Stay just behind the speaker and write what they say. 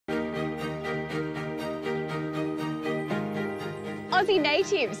Aussie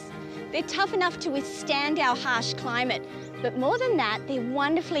natives. They're tough enough to withstand our harsh climate, but more than that, they're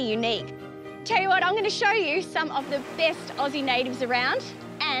wonderfully unique. Tell you what, I'm going to show you some of the best Aussie natives around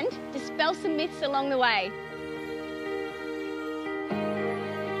and dispel some myths along the way.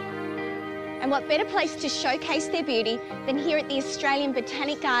 And what better place to showcase their beauty than here at the Australian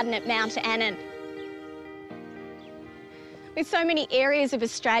Botanic Garden at Mount Annan. With so many areas of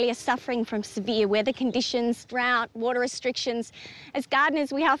Australia suffering from severe weather conditions, drought, water restrictions, as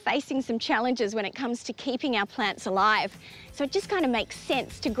gardeners we are facing some challenges when it comes to keeping our plants alive. So it just kind of makes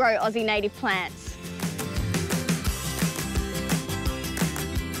sense to grow Aussie native plants.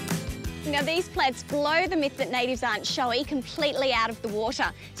 Now these plants blow the myth that natives aren't showy completely out of the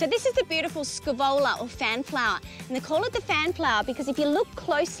water. So this is the beautiful Scaevola or fan flower. And they call it the fan flower because if you look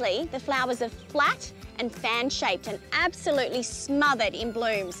closely, the flowers are flat and fan-shaped and absolutely smothered in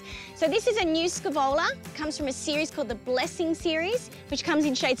blooms. So this is a new Scaevola. It comes from a series called the Blessing series, which comes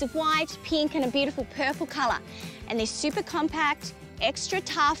in shades of white, pink and a beautiful purple colour. And they're super compact, extra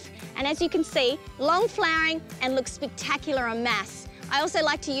tough, and as you can see, long flowering and look spectacular en masse. I also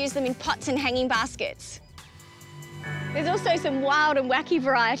like to use them in pots and hanging baskets. There's also some wild and wacky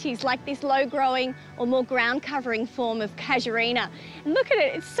varieties like this low-growing or more ground-covering form of Casuarina. And look at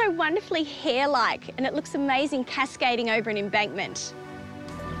it, it's so wonderfully hair-like and it looks amazing cascading over an embankment.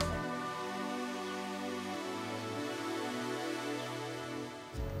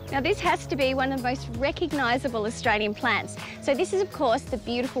 Now this has to be one of the most recognisable Australian plants. So this is of course the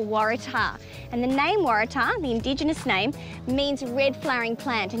beautiful Waratah. And the name Waratah, the indigenous name, means red flowering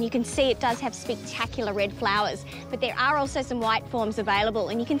plant. And you can see it does have spectacular red flowers. But there are also some white forms available.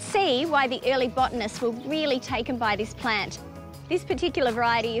 And you can see why the early botanists were really taken by this plant. This particular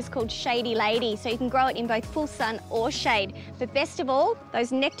variety is called Shady Lady, so you can grow it in both full sun or shade. But best of all,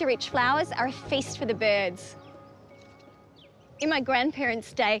 those nectar-rich flowers are a feast for the birds. In my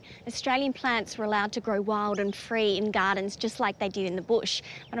grandparents' day, Australian plants were allowed to grow wild and free in gardens just like they did in the bush.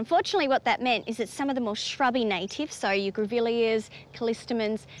 But unfortunately what that meant is that some of the more shrubby natives, so your grevilleas,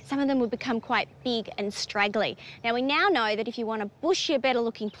 callistemons, some of them would become quite big and straggly. Now we now know that if you want a bushier, better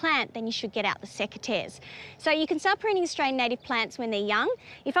looking plant, then you should get out the secateurs. So you can start pruning Australian native plants when they're young.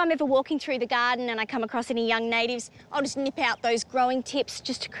 If I'm ever walking through the garden and I come across any young natives, I'll just nip out those growing tips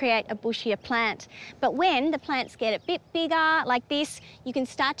just to create a bushier plant. But when the plants get a bit bigger, like this, you can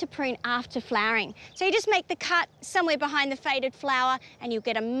start to prune after flowering. So you just make the cut somewhere behind the faded flower and you'll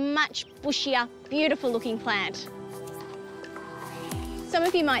get a much bushier, beautiful looking plant. Some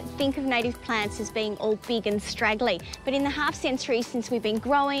of you might think of native plants as being all big and straggly, but in the half century since we've been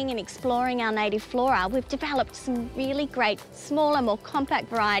growing and exploring our native flora, we've developed some really great, smaller, more compact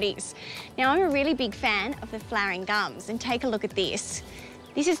varieties. Now I'm a really big fan of the flowering gums, and take a look at this.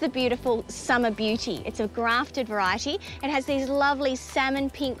 This is the beautiful Summer Beauty. It's a grafted variety. It has these lovely salmon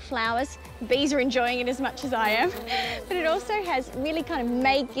pink flowers. Bees are enjoying it as much as I am. But it also has really kind of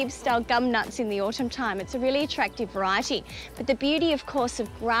May Gibbs style gum nuts in the autumn time. It's a really attractive variety. But the beauty, of course, of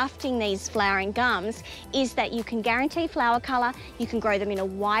grafting these flowering gums is that you can guarantee flower colour, you can grow them in a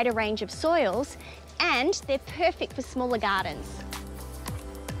wider range of soils, and they're perfect for smaller gardens.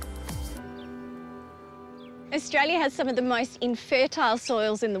 Australia has some of the most infertile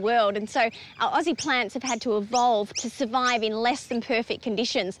soils in the world, and so our Aussie plants have had to evolve to survive in less than perfect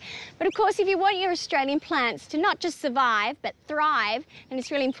conditions. But of course, if you want your Australian plants to not just survive, but thrive, then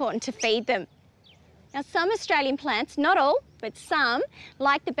it's really important to feed them. Now, some Australian plants, not all, but some,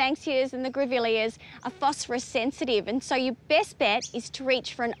 like the Banksias and the Grevilleas, are phosphorus sensitive, and so your best bet is to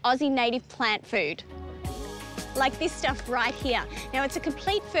reach for an Aussie native plant food. Like this stuff right here. Now it's a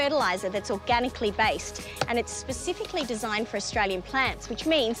complete fertiliser that's organically based and it's specifically designed for Australian plants, which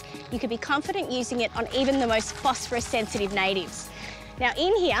means you can be confident using it on even the most phosphorus sensitive natives. Now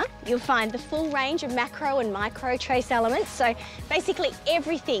in here, you'll find the full range of macro and micro trace elements, so basically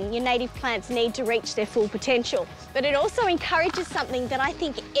everything your native plants need to reach their full potential. But it also encourages something that I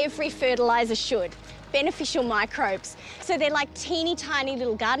think every fertiliser should. Beneficial microbes. So they're like teeny tiny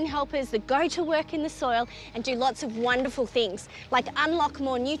little garden helpers that go to work in the soil and do lots of wonderful things, like unlock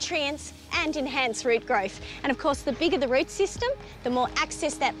more nutrients and enhance root growth. And of course, the bigger the root system, the more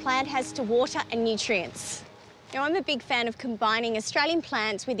access that plant has to water and nutrients. Now, I'm a big fan of combining Australian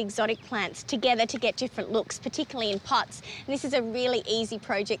plants with exotic plants together to get different looks, particularly in pots. And this is a really easy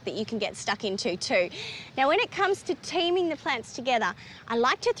project that you can get stuck into too. Now, when it comes to teaming the plants together, I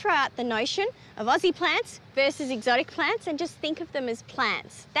like to throw out the notion of Aussie plants versus exotic plants and just think of them as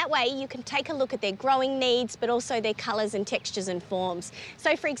plants. That way you can take a look at their growing needs, but also their colours and textures and forms.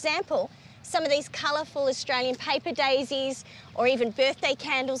 So for example, some of these colourful Australian paper daisies, or even birthday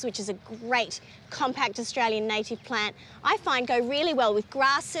candles, which is a great compact Australian native plant, I find go really well with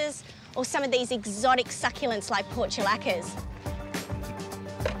grasses or some of these exotic succulents like portulacas.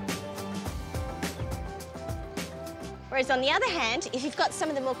 Whereas on the other hand, if you've got some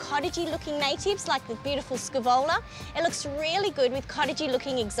of the more cottagey looking natives like the beautiful Scaevola, it looks really good with cottagey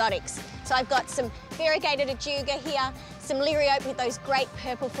looking exotics. So I've got some variegated ajuga here, some liriope with those great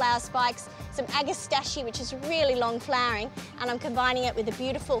purple flower spikes, some agastache, which is really long flowering, and I'm combining it with a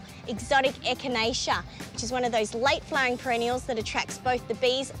beautiful exotic echinacea, which is one of those late flowering perennials that attracts both the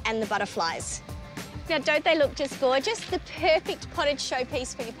bees and the butterflies. Now, don't they look just gorgeous? The perfect potted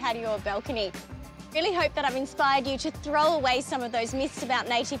showpiece for your patio or balcony. Really hope that I've inspired you to throw away some of those myths about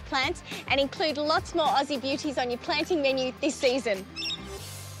native plants and include lots more Aussie beauties on your planting menu this season.